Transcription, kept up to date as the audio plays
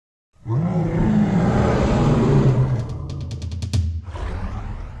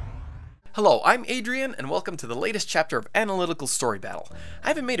Hello, I'm Adrian, and welcome to the latest chapter of Analytical Story Battle. I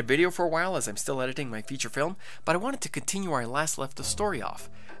haven't made a video for a while as I'm still editing my feature film, but I wanted to continue where I last left the story off.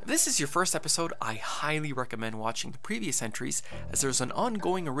 If this is your first episode, I highly recommend watching the previous entries, as there's an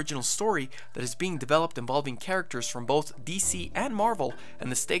ongoing original story that is being developed involving characters from both DC and Marvel,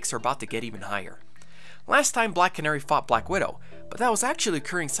 and the stakes are about to get even higher. Last time Black Canary fought Black Widow, but that was actually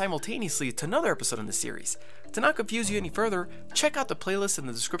occurring simultaneously to another episode in the series. To not confuse you any further, check out the playlist in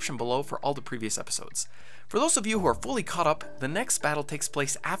the description below for all the previous episodes. For those of you who are fully caught up, the next battle takes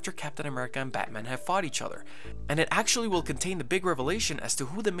place after Captain America and Batman have fought each other, and it actually will contain the big revelation as to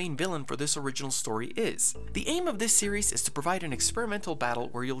who the main villain for this original story is. The aim of this series is to provide an experimental battle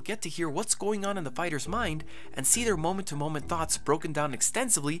where you'll get to hear what's going on in the fighter's mind and see their moment-to-moment thoughts broken down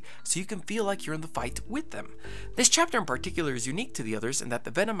extensively so you can feel like you're in the fight with them. This chapter in particular is unique to the others in that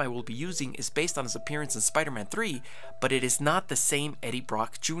the Venom I will be using is based on his appearance in Spider-Man 3, but it is not the same Eddie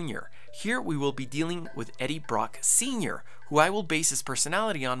Brock Jr. Here we will be dealing with Eddie Brock Sr., who I will base his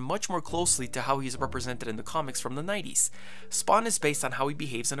personality on much more closely to how he is represented in the comics from the 90s. Spawn is based on how he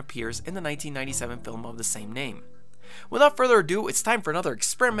behaves and appears in the 1997 film of the same name. Without further ado, it's time for another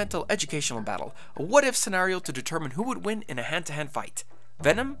experimental educational battle, a what-if scenario to determine who would win in a hand-to-hand fight,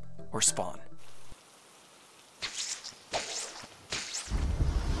 Venom or Spawn.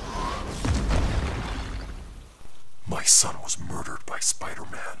 My son was murdered by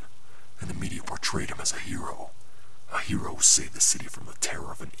Spider-Man, and the media portrayed him as a hero. A hero who saved the city from the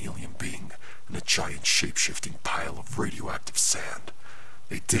terror of an alien being and a giant shape-shifting pile of radioactive sand.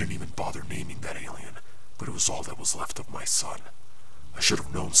 They didn't even bother naming that alien, but it was all that was left of my son. I should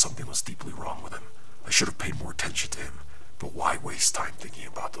have known something was deeply wrong with him. I should have paid more attention to him, but why waste time thinking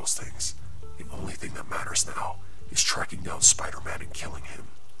about those things? The only thing that matters now is tracking down Spider-Man and killing him.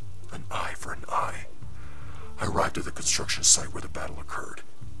 An eye for an eye. I arrived at the construction site where the battle occurred.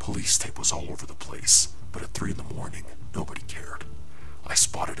 Police tape was all over the place, but at 3 in the morning, nobody cared. I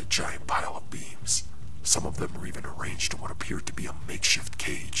spotted a giant pile of beams. Some of them were even arranged in what appeared to be a makeshift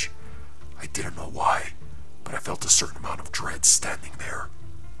cage. I didn't know why, but I felt a certain amount of dread standing there.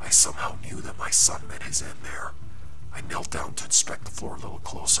 I somehow knew that my son met his end there. I knelt down to inspect the floor a little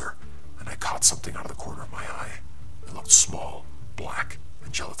closer, and I caught something out of the corner of my eye. It looked small, black,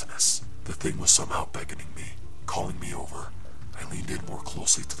 and gelatinous. The thing was somehow beckoning me, calling me over. I leaned in more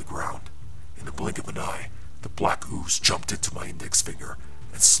closely to the ground. In the blink of an eye, the black ooze jumped into my index finger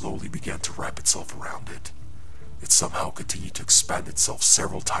and slowly began to wrap itself around it. It somehow continued to expand itself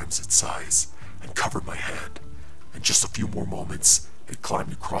several times its size and covered my hand. In just a few more moments, it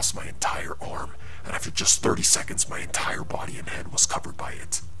climbed across my entire arm, and after just 30 seconds, my entire body and head was covered by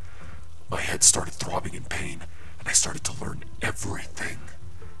it. My head started throbbing in pain, and I started to learn everything.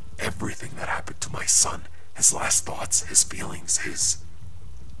 Everything that happened to my son, his last thoughts, his feelings, his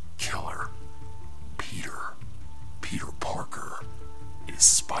killer. Peter Parker is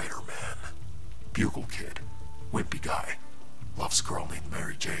Spider-Man. Bugle kid, wimpy guy, loves a girl named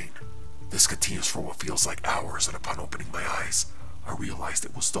Mary Jane. This continues for what feels like hours, and upon opening my eyes, I realized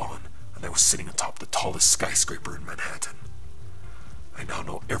it was dawn, and I was sitting atop the tallest skyscraper in Manhattan. I now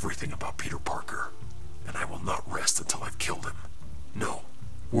know everything about Peter Parker, and I will not rest until I've killed him. No,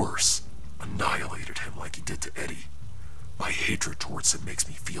 worse, annihilated him like he did to Eddie. My hatred towards him makes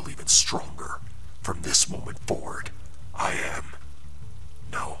me feel even stronger. From this moment forward, I am...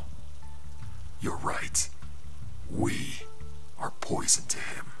 No. You're right. We are poison to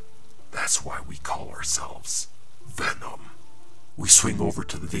him. That's why we call ourselves Venom. We swing over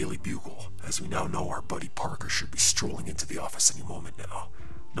to the Daily Bugle, as we now know our buddy Parker should be strolling into the office any moment now,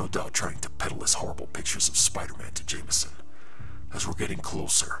 no doubt trying to peddle his horrible pictures of Spider-Man to Jameson. As we're getting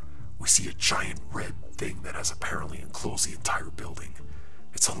closer, we see a giant red thing that has apparently enclosed the entire building.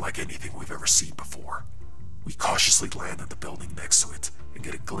 It's unlike anything we've ever seen before. We cautiously land at the building next to it and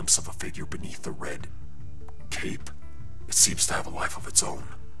get a glimpse of a figure beneath the red cape. It seems to have a life of its own.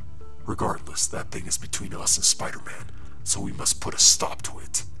 Regardless, that thing is between us and Spider-Man, so we must put a stop to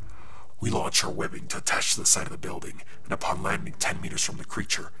it. We launch our webbing to attach to the side of the building, and upon landing 10 meters from the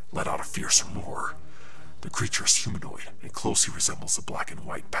creature, let out a fearsome roar. The creature is humanoid and closely resembles the black and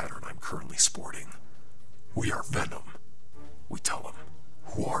white pattern I'm currently sporting. We are Venom. We tell him,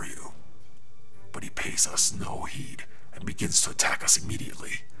 "Who are you?" But he pays us no heed and begins to attack us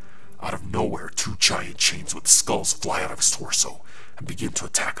immediately. Out of nowhere, 2 giant chains with skulls fly out of his torso and begin to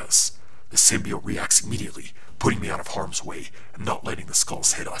attack us. The symbiote reacts immediately, putting me out of harm's way and not letting the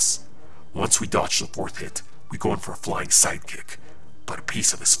skulls hit us. Once we dodge the 4th hit, we go in for a flying sidekick, but a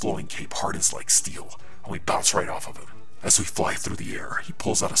piece of his flowing cape hardens like steel, and we bounce right off of him. As we fly through the air, he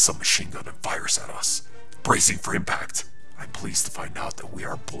pulls out a submachine gun and fires at us. Bracing for impact, I'm pleased to find out that we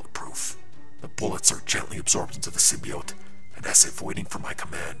are bulletproof. The bullets are gently absorbed into the symbiote, and as if waiting for my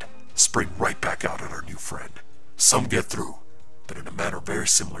command, spring right back out at our new friend. Some get through, but in a manner very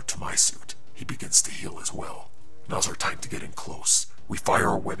similar to my suit, he begins to heal as well. Now's our time to get in close. We fire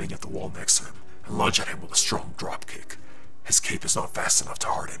our webbing at the wall next to him, and lunge at him with a strong drop kick. His cape is not fast enough to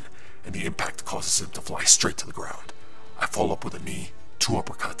harden, and the impact causes him to fly straight to the ground. I follow up with a knee, 2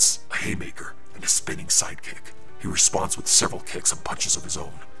 uppercuts, a haymaker, and a spinning sidekick. He responds with several kicks and punches of his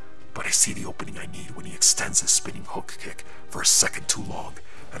own, but I see the opening I need when he extends his spinning hook kick for a second too long,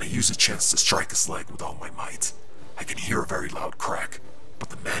 and I use a chance to strike his leg with all my might. I can hear a very loud crack, but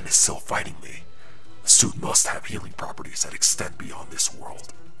the man is still fighting me. The suit must have healing properties that extend beyond this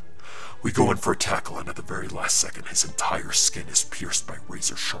world. We go in for a tackle, and at the very last second, his entire skin is pierced by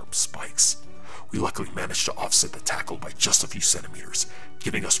razor-sharp spikes. We luckily manage to offset the tackle by just a few centimeters,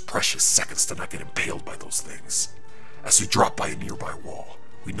 giving us precious seconds to not get impaled by those things. As we drop by a nearby wall,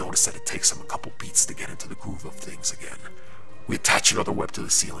 we notice that it takes him a couple beats to get into the groove of things again. We attach another web to the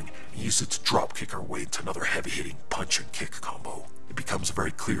ceiling and use it to drop kick our way into another heavy-hitting punch and kick combo. It becomes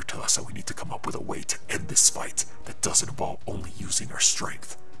very clear to us that we need to come up with a way to end this fight that doesn't involve only using our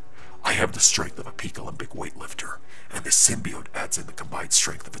strength. I have the strength of a peak Olympic weightlifter, and the symbiote adds in the combined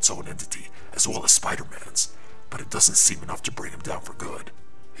strength of its own entity, as well as Spider-Man's, but it doesn't seem enough to bring him down for good.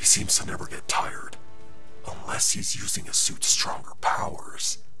 He seems to never get tired. Unless he's using his suit's stronger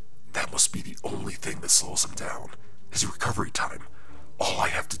powers. That must be the only thing that slows him down. His recovery time. All I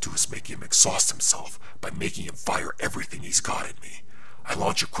have to do is make him exhaust himself by making him fire everything he's got in me. I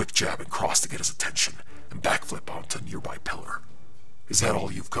launch a quick jab and cross to get his attention, and backflip onto a nearby pillar. Is that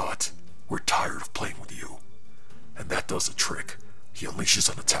all you've got? We're tired of playing with you. And that does the trick. He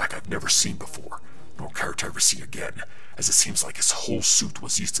unleashes an attack I've never seen before, nor care to ever see again, as it seems like his whole suit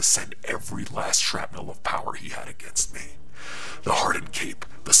was used to send every last shrapnel of power he had against me. The hardened cape,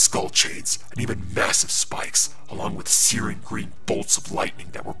 the skull chains, and even massive spikes, along with searing green bolts of lightning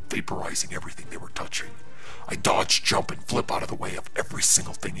that were vaporizing everything they were touching. I dodge, jump, and flip out of the way of every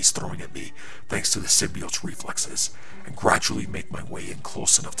single thing he's throwing at me, thanks to the symbiote's reflexes, and gradually make my way in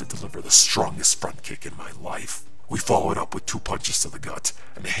close enough to deliver the strongest front kick in my life. We follow it up with 2 punches to the gut,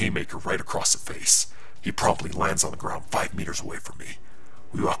 and a haymaker right across the face. He promptly lands on the ground 5 meters away from me.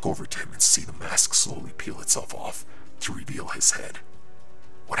 We walk over to him and see the mask slowly peel itself off to reveal his head.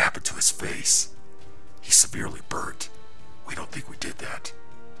 What happened to his face? He's severely burnt. We don't think we did that.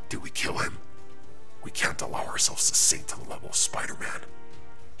 Did we kill him? We can't allow ourselves to sink to the level of Spider-Man.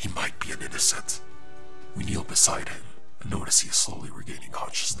 He might be an innocent. We kneel beside him and notice he is slowly regaining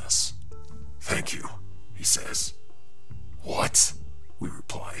consciousness. Thank you, he says. What? We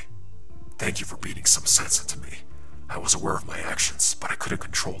reply. Thank you for beating some sense into me. I was aware of my actions, but I couldn't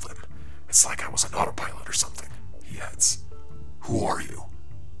control them. It's like I was an autopilot or something, he adds. Who are you?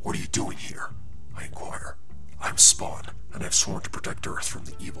 What are you doing here? I inquire. I'm Spawn, and I've sworn to protect Earth from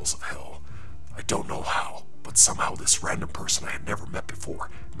the evils of hell. I don't know how, but somehow this random person I had never met before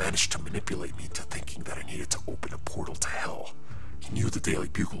managed to manipulate me into thinking that I needed to open a portal to hell. He knew the Daily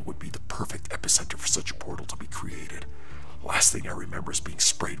Bugle would be the perfect epicenter for such a portal to be created. Last thing I remember is being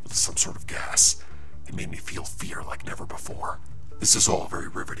sprayed with some sort of gas. It made me feel fear like never before. This is all very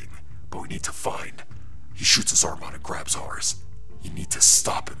riveting, but we need to find. He shoots his arm out and grabs ours. You need to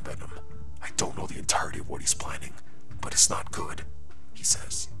stop him, Venom. I don't know the entirety of what he's planning, but it's not good, he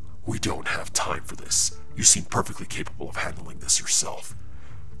says. We don't have time for this. You seem perfectly capable of handling this yourself.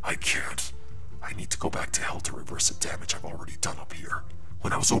 I can't. I need to go back to hell to reverse the damage I've already done up here.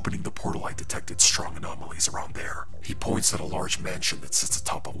 When I was opening the portal, I detected strong anomalies around there. He points at a large mansion that sits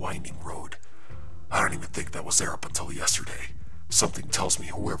atop a winding road. I don't even think that was there up until yesterday. Something tells me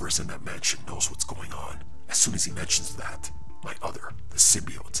whoever is in that mansion knows what's going on. As soon as he mentions that, my other, the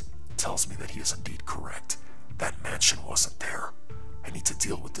symbiote, tells me that he is indeed correct. That mansion wasn't there. I need to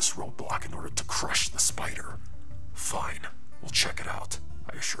deal with this roadblock in order to crush the spider. Fine, we'll check it out,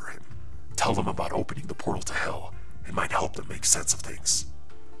 I assure him. Tell them about opening the portal to hell. It might help them make sense of things.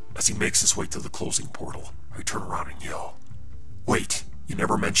 As he makes his way to the closing portal, I turn around and yell, Wait, you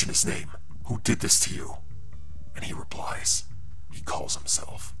never mention his name. Who did this to you? And he replies, he calls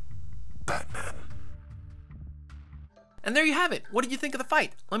himself Batman. And there you have it. What did you think of the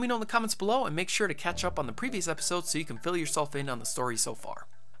fight? Let me know in the comments below, and make sure to catch up on the previous episodes so you can fill yourself in on the story so far.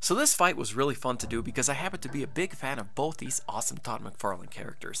 So this fight was really fun to do because I happen to be a big fan of both these awesome Todd McFarlane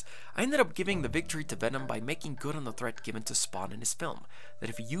characters. I ended up giving the victory to Venom by making good on the threat given to Spawn in his film, that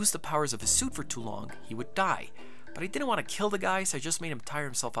if he used the powers of his suit for too long, he would die. But I didn't want to kill the guy, so I just made him tire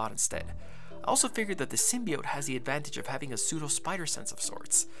himself out instead. I also figured that the symbiote has the advantage of having a pseudo-spider sense of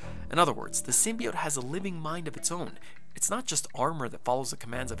sorts. In other words, the symbiote has a living mind of its own. It's not just armor that follows the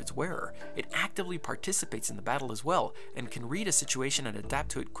commands of its wearer, it actively participates in the battle as well, and can read a situation and adapt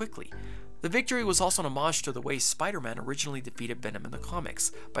to it quickly. The victory was also an homage to the way Spider-Man originally defeated Venom in the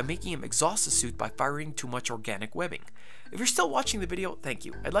comics, by making him exhaust the suit by firing too much organic webbing. If you're still watching the video, thank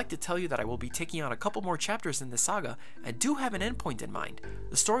you. I'd like to tell you that I will be taking on a couple more chapters in this saga, and do have an endpoint in mind.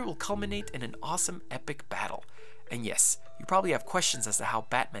 The story will culminate in an awesome epic battle. And yes, you probably have questions as to how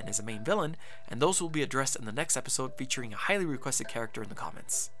Batman is a main villain, and those will be addressed in the next episode featuring a highly requested character in the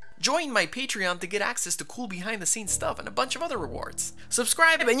comments. Join my Patreon to get access to cool behind the scenes stuff and a bunch of other rewards.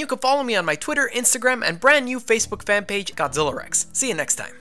 Subscribe and you can follow me on my Twitter, Instagram, and brand new Facebook fan page, Godzillarex. See you next time.